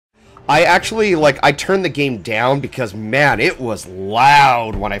I actually, like, I turned the game down because, man, it was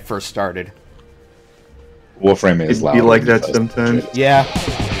loud when I first started. Warframe is loud. You like that sometimes? Yeah.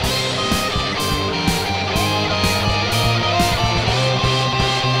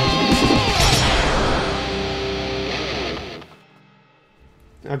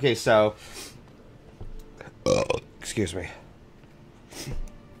 Okay, so... excuse me.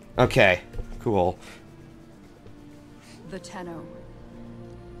 Okay, cool. The Tenno.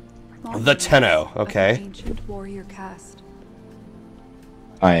 The Tenno, okay. Ancient warrior caste.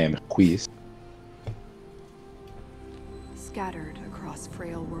 I am Queez. Scattered across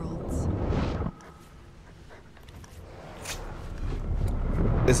frail worlds.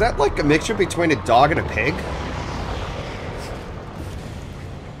 Is that like a mixture between a dog and a pig?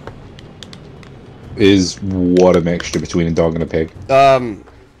 Is what a mixture between a dog and a pig?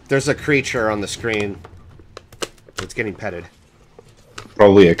 There's a creature on the screen. It's getting petted.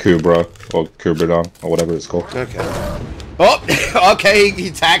 Probably a Kubra, or Kubradon, or whatever it's called. Okay. Oh! Okay, he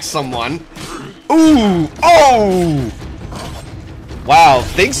attacked someone. Ooh! Oh! Wow,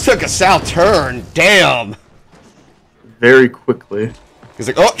 things took a south turn. Damn! Very quickly. He's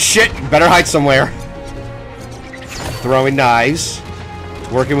like, oh, shit! Better hide somewhere. Throwing knives.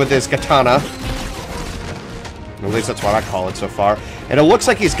 Working with his katana. At least that's what I call it so far. And it looks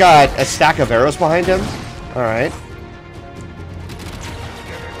like he's got a stack of arrows behind him. Alright.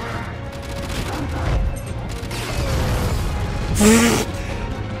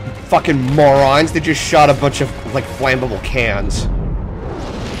 Fucking morons. They just shot a bunch of, like, flammable cans.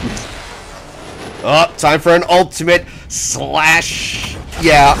 Oh, time for an ultimate slash.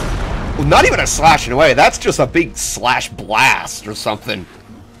 Yeah. Well, not even a slash in a way. That's just a big slash blast or something.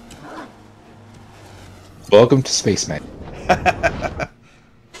 Welcome to Spaceman.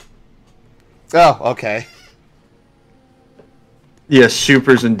 Oh, okay. Yeah,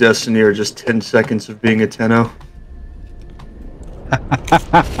 supers in Destiny are just 10 seconds of being a Tenno.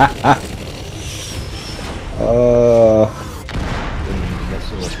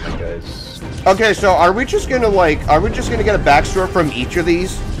 Messing with my guys. Okay, so are we just gonna get a backstory from each of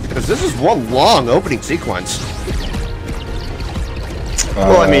these? Because this is one long opening sequence.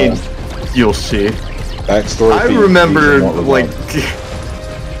 Well, I mean, you'll see. Backstory. I remember, like,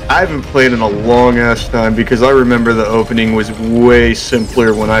 I haven't played in a long ass time because I remember the opening was way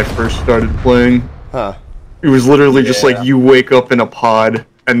simpler when I first started playing. Huh. It was literally just like you wake up in a pod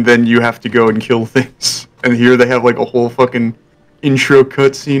and then you have to go and kill things. And here they have like a whole fucking intro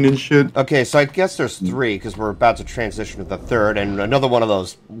cutscene and shit. Okay, so I guess there's three because we're about to transition to the third, and another one of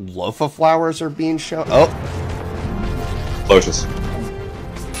those loaf of flowers are being shown. Oh, Lotus.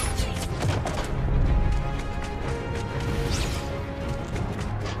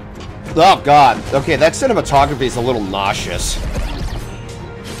 oh god. Okay, that cinematography is a little nauseous.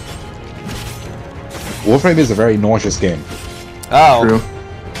 Warframe is a very nauseous game. Oh. True.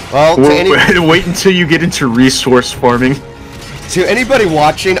 Well, Wait until you get into resource farming. to anybody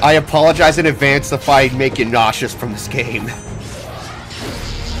watching, I apologize in advance if I make you nauseous from this game.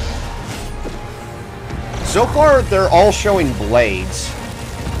 So far, they're all showing blades.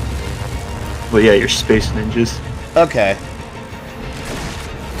 Well, yeah, you're space ninjas. Okay.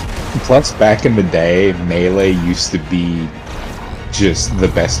 Plus, back in the day, melee used to be just the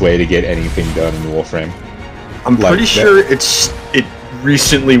best way to get anything done in Warframe. I'm pretty sure it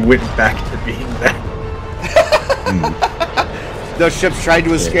recently went back to being that. Those ships tried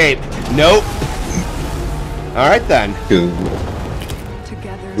to escape. Nope. Alright then.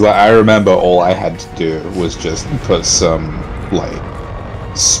 Like, I remember all I had to do was just put some, like,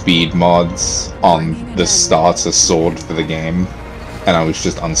 speed mods on the starter sword for the game, and I was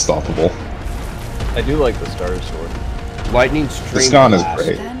just unstoppable. I do like the starter sword. Lightning Stream The Scan is Blast.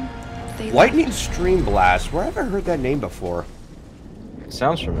 great. Lightning Stream Blast. Where have I heard that name before? It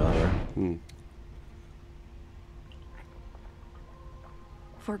sounds familiar. Hmm.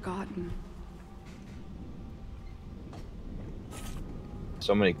 Forgotten.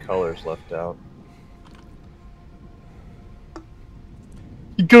 So many colors left out.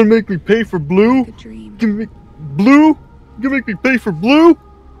 You gonna make me pay for blue? The dream. Give me blue? You gonna make me pay for blue?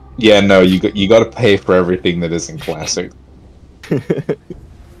 Yeah, no, you got to pay for everything that isn't classic.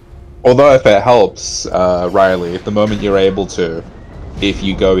 Although, if it helps, Riley, at the moment you're able to, if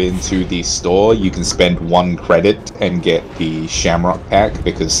you go into the store, you can spend 1 credit and get the Shamrock pack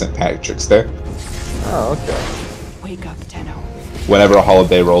because St. Patrick's there. Oh, okay. Wake up, Tenno. Whenever a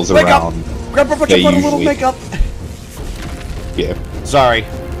holiday rolls Wake around, up! Grandpa, put they your little usually- makeup. yeah, Sorry.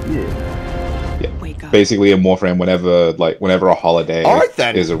 Wake up. basically in Warframe, whenever a holiday All right,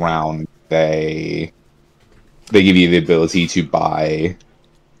 then. is around, they give you the ability to buy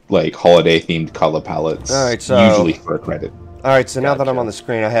like holiday-themed color palettes. All right, so usually for a credit. All right, so now that I'm on the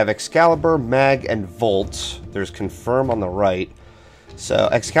screen, I have Excalibur, Mag, and Volt. There's Confirm on the right. So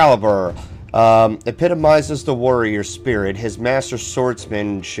Excalibur epitomizes the warrior spirit. His master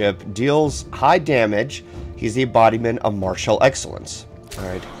swordsmanship deals high damage. He's the embodiment of martial excellence. All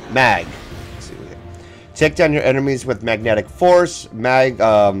right, Mag. Let's see. Take down your enemies with magnetic force. Mag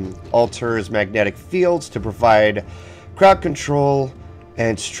alters magnetic fields to provide crowd control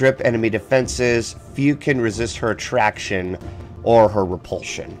and strip enemy defenses. Few can resist her attraction or her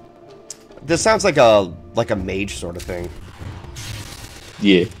repulsion. This sounds like a mage sort of thing.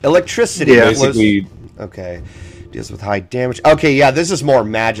 Yeah. Electricity. Yeah, basically. Okay. Deals with high damage. Okay, yeah, this is more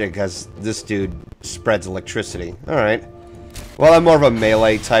magic because this dude spreads electricity. Alright. Well, I'm more of a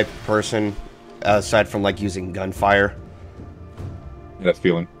melee type person, aside from like using gunfire. That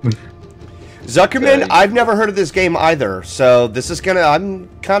feeling. Zuckerman, I've never heard of this game either, so this is I'm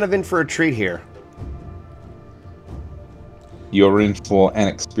kind of in for a treat here. You're in for an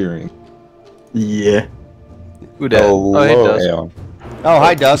experience. Yeah. Who dat? Hello, Oh, hey, Dusk. Aeon. Oh,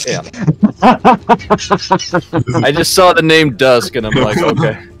 hi, Dusk. Yeah. I just saw the name Dusk and I'm like,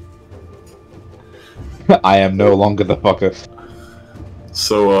 okay. I am no longer the fucker.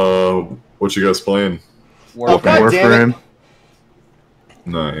 So, what you guys playing? Oh, God damn it. Warframe.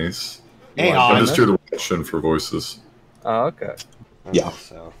 Nice. Hey, I on. just do the watch in for voices. Oh, okay. Yeah.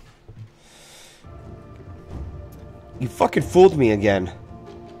 So. You fucking fooled me again.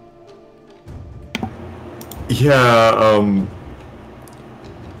 Yeah,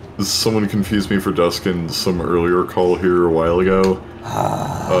 someone confused me for Dusk in some earlier call here a while ago.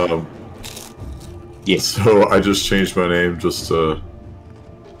 Yeah. So I just changed my name just to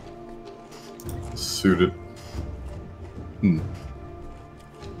suit it.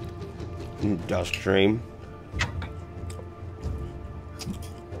 Duskstream.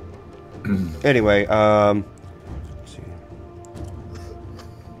 Anyway, let's see.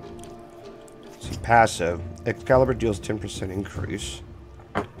 Passive. Excalibur deals 10% increase.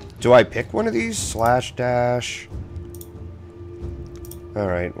 Do I pick one of these? Slash dash.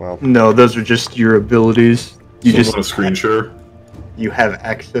 Alright, well. No, those are just your abilities. You Someone just want a screen share? you have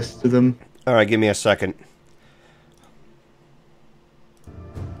access to them. Alright, give me a second.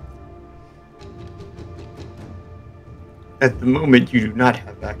 At the moment, you do not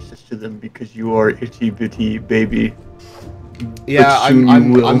have access to them because you are itty bitty baby. Yeah, But soon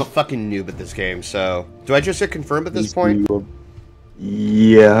you will. I'm a fucking noob at this game, so... Do I just hit confirm at this point?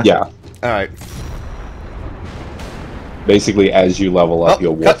 Yeah. Yeah. Alright. Basically, as you level up Oh,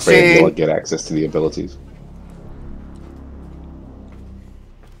 your cutscene. Warframe, you'll get access to the abilities.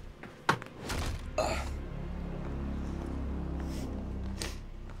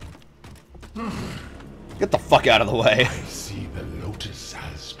 Get the fuck out of the way. I see the Lotus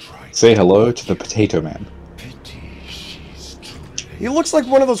has tried. Say hello to the Potato Man. Pity she's too late. He looks like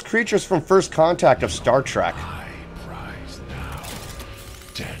one of those creatures from First Contact of Star Trek. My prize now,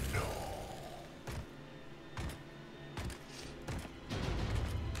 Tenno.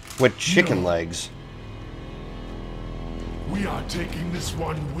 With chicken legs. We are taking this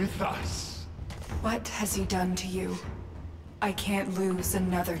one with us. What has he done to you? I can't lose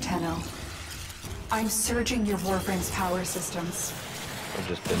another Tenno. I'm surging your Warframe's power systems. I've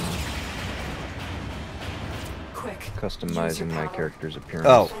just been Quick. customizing my character's appearance.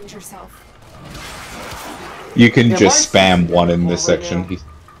 Oh. Defend yourself. You can just spam one in this section.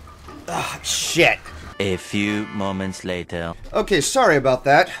 Shit. A few moments later. Okay, sorry about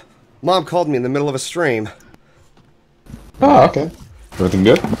that. Mom called me in the middle of a stream. Oh, okay. Everything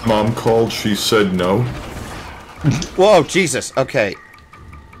good? Mom called, she said no. Whoa, Jesus. Okay.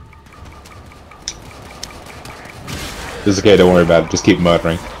 It's okay, don't worry about it. Just keep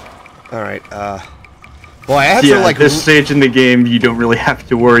murdering. Alright, Boy, I had Yeah, to, like... at this stage in the game, you don't really have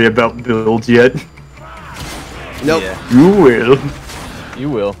to worry about builds yet. Nope. Yeah, You will,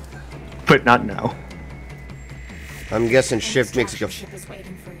 you will. but not now. I'm guessing shift makes it go... Extraction ship is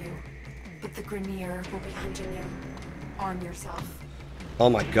waiting for you, but the Grineer will be hunting you. Arm yourself. Oh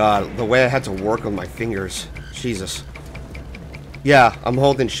my god, the way I had to work with my fingers. Jesus. Yeah, I'm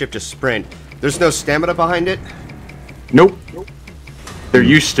holding shift to sprint. There's no stamina behind it? Nope. There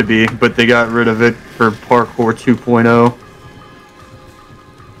used to be, but they got rid of it for Parkour 2.0,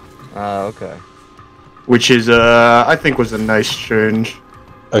 Okay. which is, I think was a nice change.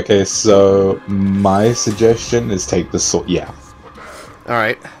 Okay, so my suggestion is take the sword. Yeah.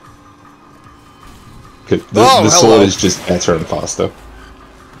 Alright. 'Cause The, Oh, the hello. sword is just better and faster.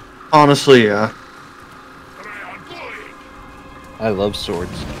 Honestly, yeah. I love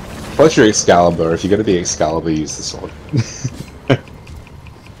swords. Plus your Excalibur. If you're gonna be Excalibur, use the sword.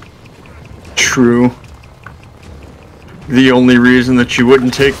 True. The only reason that you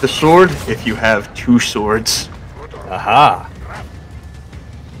wouldn't take the sword, if you have 2 swords. Aha!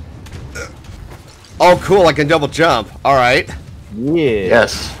 Oh, cool, I can double jump. Alright. Yeah.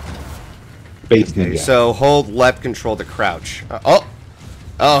 Yes. Base Okay, ninja. so hold left control to crouch. Oh,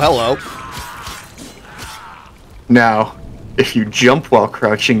 hello. Now, if you jump while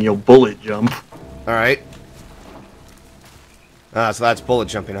crouching, you'll bullet jump. Alright. Ah, so that's bullet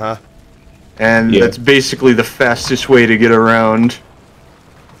jumping, huh? And Yeah. that's basically the fastest way to get around.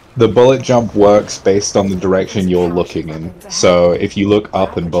 The bullet jump works based on the direction you're looking in. So if you look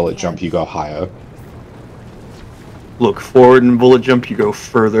up and bullet jump, you go higher. Look forward and bullet jump, you go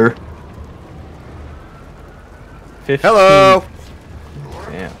further. 15. Hello!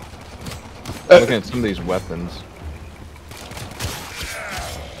 Damn. Looking at some of these weapons.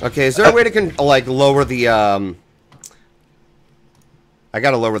 Okay, is there a way to, like, lower the, I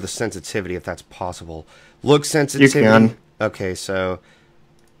gotta lower the sensitivity if that's possible. Look sensitivity. can. Okay, so...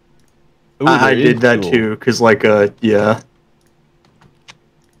 Ooh, I that is did that cool. too, because, like, yeah.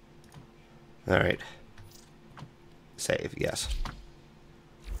 Alright. Save, yes.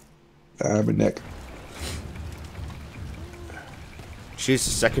 My neck. Choose a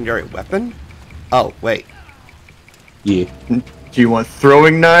secondary weapon? Oh, wait. Yeah. Do you want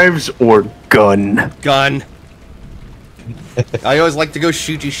throwing knives or gun? Gun. I always like to go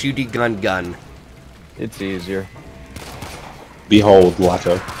shooty, gun. It's easier. Behold,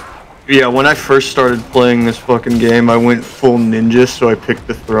 latter. Yeah, when I first started playing this fucking game, I went full ninja, so I picked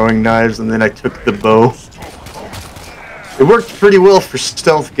the throwing knives, and then I took the bow. It worked pretty well for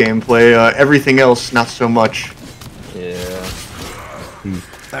stealth gameplay, everything else, not so much. Yeah.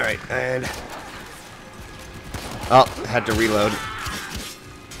 Alright, and... Oh, had to reload.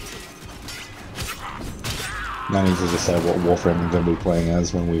 Now I need to decide what Warframe I'm going to be playing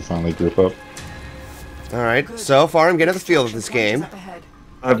as when we finally group up. Alright, so far I'm getting the feel of this game. Up ahead.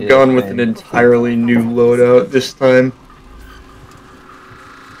 I've Yeah, gone with man. an entirely new loadout this time.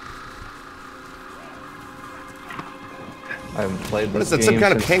 I haven't played this What is that, game some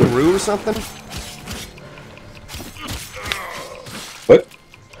kind of since kangaroo or something? What?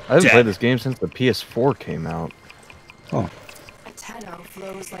 I haven't Dead. played this game since the PS4 came out. Oh. Tenno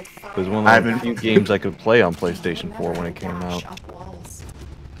flows like It was one I of the haven't- few games I could play on PlayStation 4 when it came out.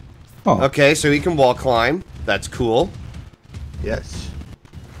 Oh. Okay, so he can wall climb. That's cool. Yes.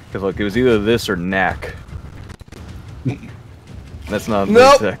 Because like it was either this or knack. That's not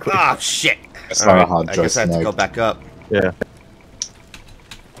Nope! exactly. Ah, shit! That's not a Alright, hard I choice guess I have to to go make. back up. Yeah.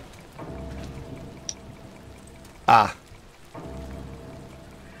 Ah.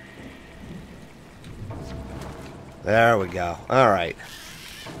 There we go. Alright.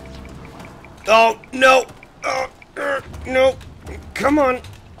 Oh, no! Oh, no! Come on!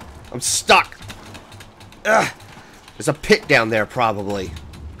 I'm stuck! Ugh. There's a pit down there, probably.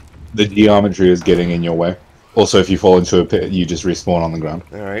 The geometry is getting in your way. Also, if you fall into a pit, you just respawn on the ground.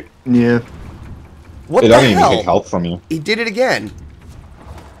 Alright. Yeah. What It the doesn't even hell? take health from you. He did it again.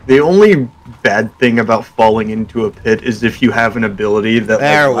 The only bad thing about falling into a pit is if you have an ability that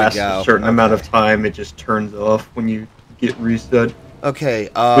There we lasts go. a certain amount of Okay. time, it just turns off when you get reset. Okay,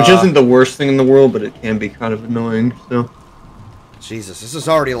 Which isn't the worst thing in the world, but it can be kind of annoying, so... Jesus, this is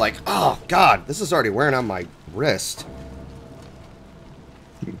already like... Oh, God. This is already wearing on my wrist.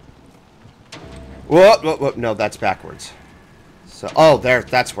 Whoa, no, that's backwards. So, oh, there,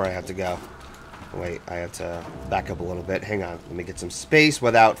 that's where I have to go. Wait, I have to back up a little bit. Hang on, let me get some space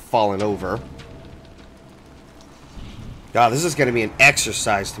without falling over. God, this is going to be an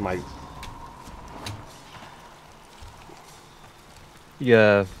exercise to my...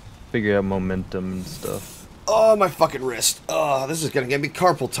 Yeah, figure out momentum and stuff. Oh, my fucking wrist. Oh, this is going to get me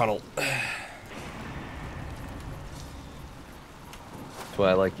carpal tunnel. That's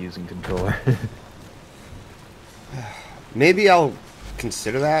why I like using controller. Maybe I'll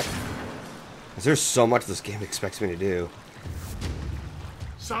consider that. Because there's so much this game expects me to do.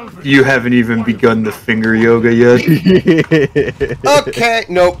 You haven't even begun the finger yoga yet. Okay,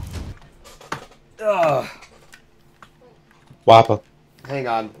 nope. Ugh. Wappa. Hang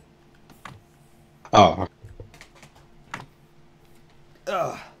on. Oh.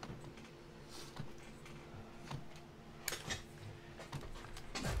 Ugh.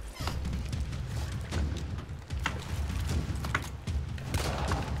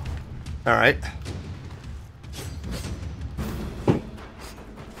 All right. You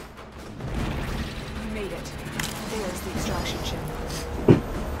made it. There's the extraction ship.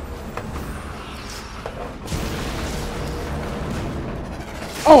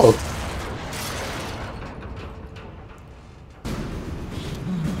 Oh.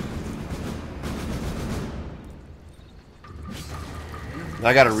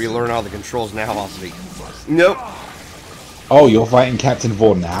 I gotta relearn all the controls now off the... Nope. Oh, you're fighting Captain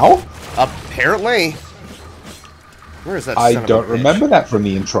Vor now? Apparently. Where is that I son of a don't bitch? remember that from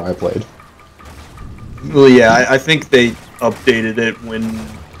the intro I played. Well, yeah, I think they updated it when...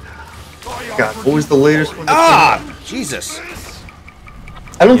 God, what was the latest one? Jesus.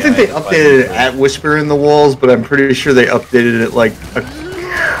 I don't Yeah, think they it's updated it at Whisper in the Walls, but I'm pretty sure they updated it like a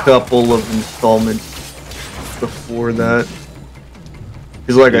couple of installments before that.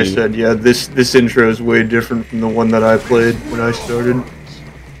 Because like I said, yeah, this intro is way different from the one that I played when I started.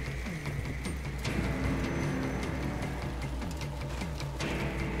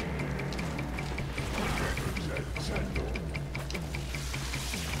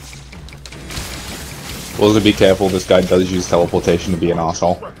 Also be careful, this guy does use teleportation to be an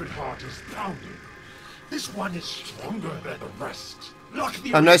arsehole. Weapon heart is pounding. This one is stronger than the rest. Lock the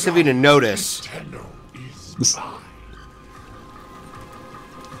How nice of you to notice. Tenno is mine.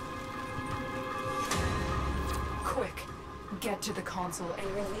 Quick, get to the console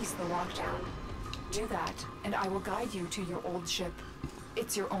and release the lockdown. Do that, and I will guide you to your old ship.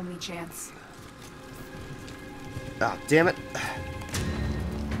 It's your only chance. Ah, damn it.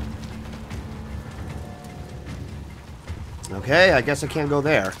 Okay, I guess I can't go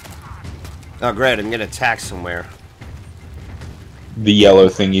there. Oh, great, I'm gonna attack somewhere. The yellow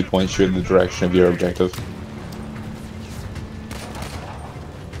thingy points you in the direction of your objective.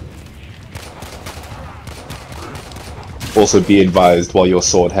 Also be advised, while your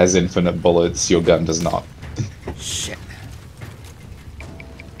sword has infinite bullets, your gun does not. Shit.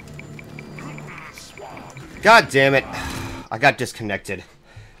 God damn it. I got disconnected.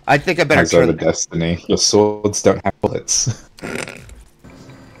 I think I better As turn... over Destiny, your swords don't have bullets.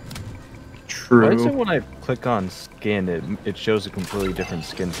 True. Why is it when I click on skin, it shows a completely different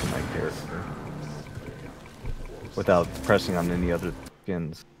skin for my character? Without pressing on any other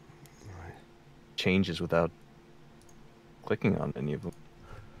skins. Changes without clicking on any of them.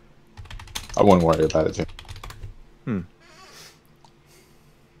 I wouldn't worry about it, Jim.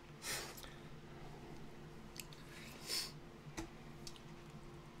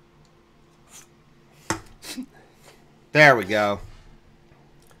 There we go.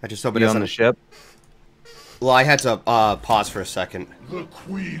 I just hope it You doesn't... on the ship? Well, I had to pause for a second. The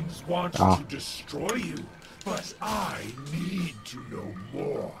queens want to destroy you, but I need to know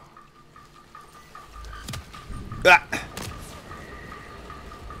more. Ah.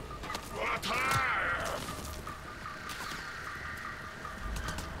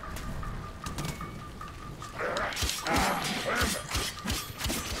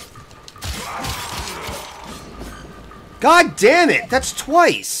 God damn it! That's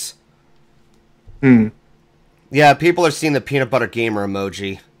twice! Yeah, people are seeing the peanut butter gamer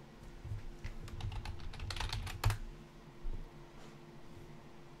emoji.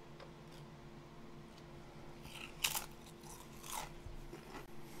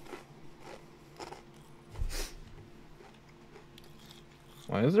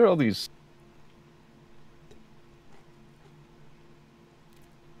 Why is there all these...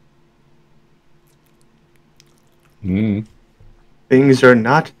 Things are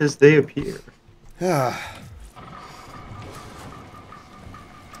not as they appear. Alright,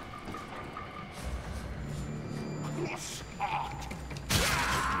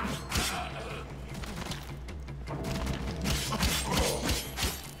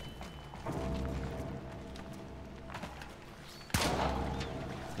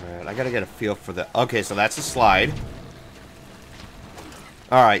 I gotta get a feel for the... Okay, so that's a slide.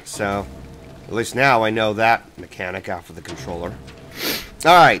 Alright, so... At least now I know that mechanic out for the controller.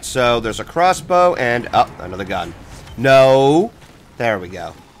 Alright, so there's a crossbow and... Oh, another gun. No! There we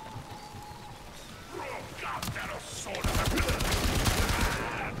go.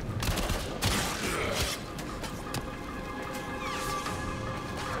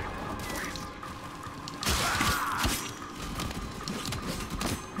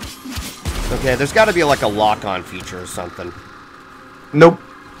 Okay, there's got to be like a lock-on feature or something. Nope.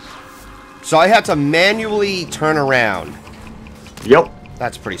 So I had to manually turn around. Yep.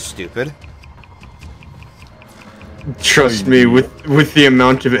 That's pretty stupid. Trust me, with the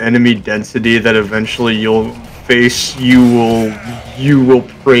amount of enemy density that eventually you'll face, you will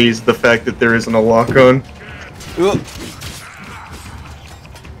praise the fact that there isn't a lock-on.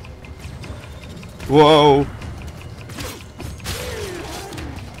 Whoa.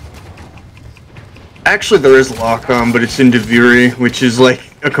 Actually, there is lock-on, but it's in Deviri, which is like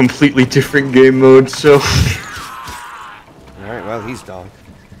a completely different game mode, so... Alright, well, he's gone.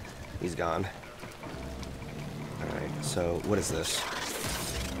 He's gone. Alright, so what is this?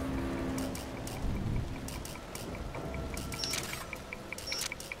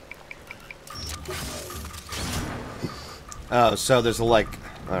 Oh, so there's a like...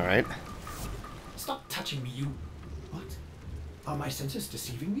 Alright. Stop touching me, you... What? Are my senses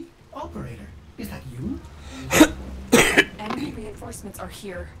deceiving me? Operator, is that you? Enemy reinforcements are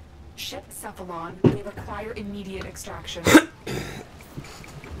here. Ship Cephalon. They require immediate extraction.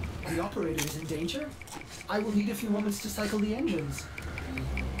 The operator is in danger? I will need a few moments to cycle the engines.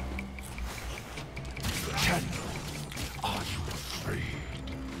 Tenno, are you afraid?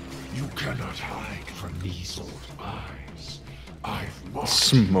 You cannot hide from these old eyes. I've marked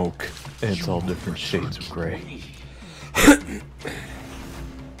Smoke. It's all different shades of gray.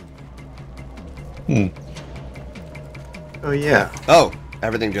 Oh yeah. Oh,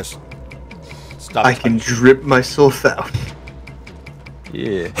 everything just stopped. I can drip myself out.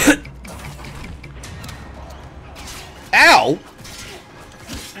 Yeah. Ow!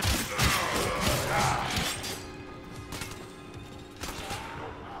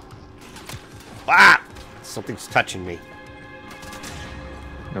 Ah! Something's touching me.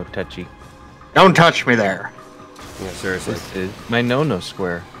 No touchy. Don't touch me there. Yeah, seriously. This is my no-no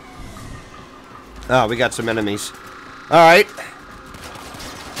square. Oh, we got some enemies. Alright.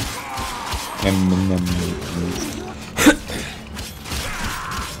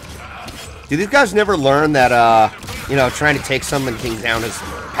 Do these guys never learn that, you know, trying to take something down as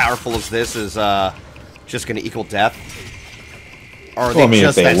powerful as this is, just gonna equal death? Or are Well, I mean, if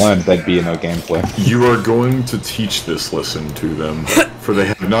just they learned, there'd be no gameplay. You are going to teach this lesson to them, for they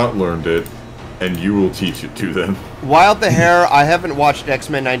have not learned it, and you will teach it to them. Wild the Hair, I haven't watched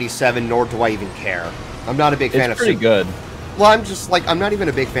X-Men 97, nor do I even care. I'm not a big fan of... It's pretty good. Well, I'm just, like, I'm not even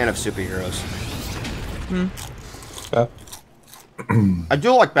a big fan of superheroes. I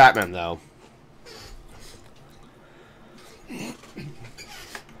do like Batman, though. New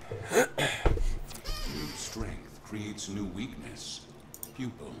strength creates new weakness.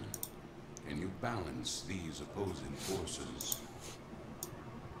 Pupil. Can you balance these opposing forces?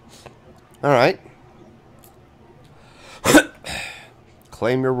 Alright.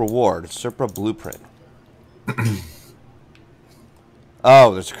 Claim your reward. Serpra Blueprint.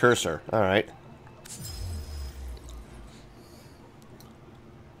 Oh, there's a cursor. Alright.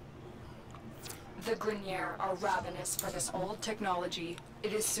 The Grineer are ravenous for this old technology.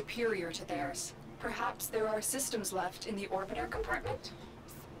 It is superior to theirs. Perhaps there are systems left in the orbiter compartment?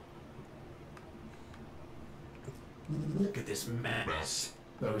 Look at this mess.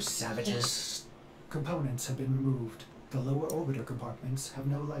 Those savages. Components have been removed. The lower orbiter compartments have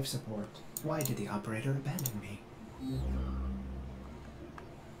no life support. Why did the operator abandon me?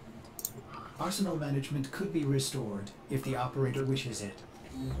 Arsenal management could be restored if the operator wishes it.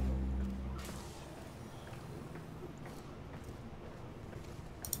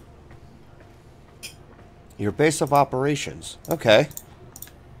 Your base of operations. Okay.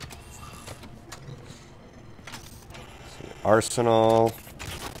 Arsenal.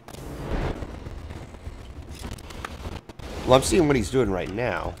 Well, I'm seeing what he's doing right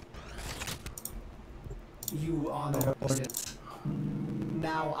now. You honor orders.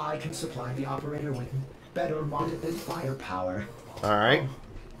 Now I can supply the operator with better monitored firepower. Alright.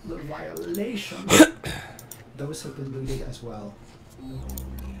 The violation. Those have been looted as well.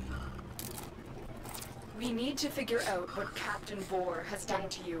 We need to figure out what Captain Bohr has done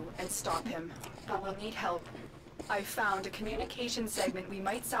to you and stop him. But we'll need help. I've found a communication segment we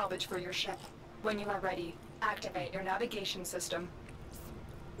might salvage for your ship. When you are ready, activate your navigation system.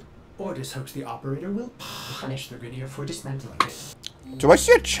 Orders hopes the operator will punish the Grineer for dismantling it. Do I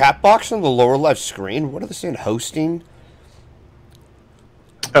see a chat box on the lower left screen? What are they saying? Hosting?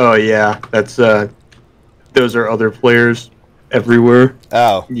 Oh yeah, that's those are other players everywhere.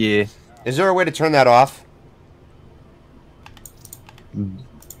 Oh. Yeah. Is there a way to turn that off?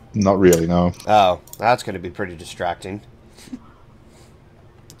 Not really, no. Oh, that's going to be pretty distracting.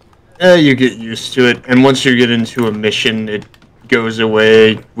 You get used to it, and once you get into a mission, it goes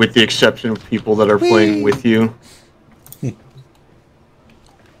away, with the exception of people that are playing with you.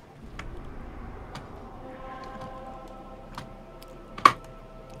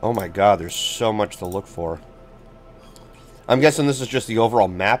 Oh my god, there's so much to look for. I'm guessing this is just the overall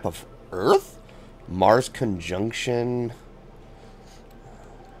map of Earth? Mars conjunction...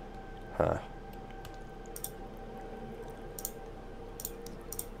 Huh.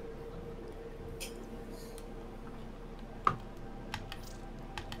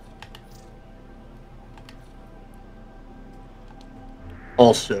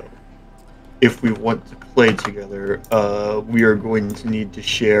 Also, if we want to play together, we are going to need to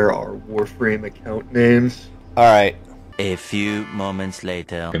share our Warframe account names. Alright. A few moments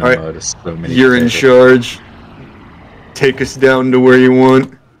later. Alright, you're in charge. Take us down to where you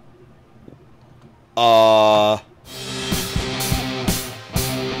want.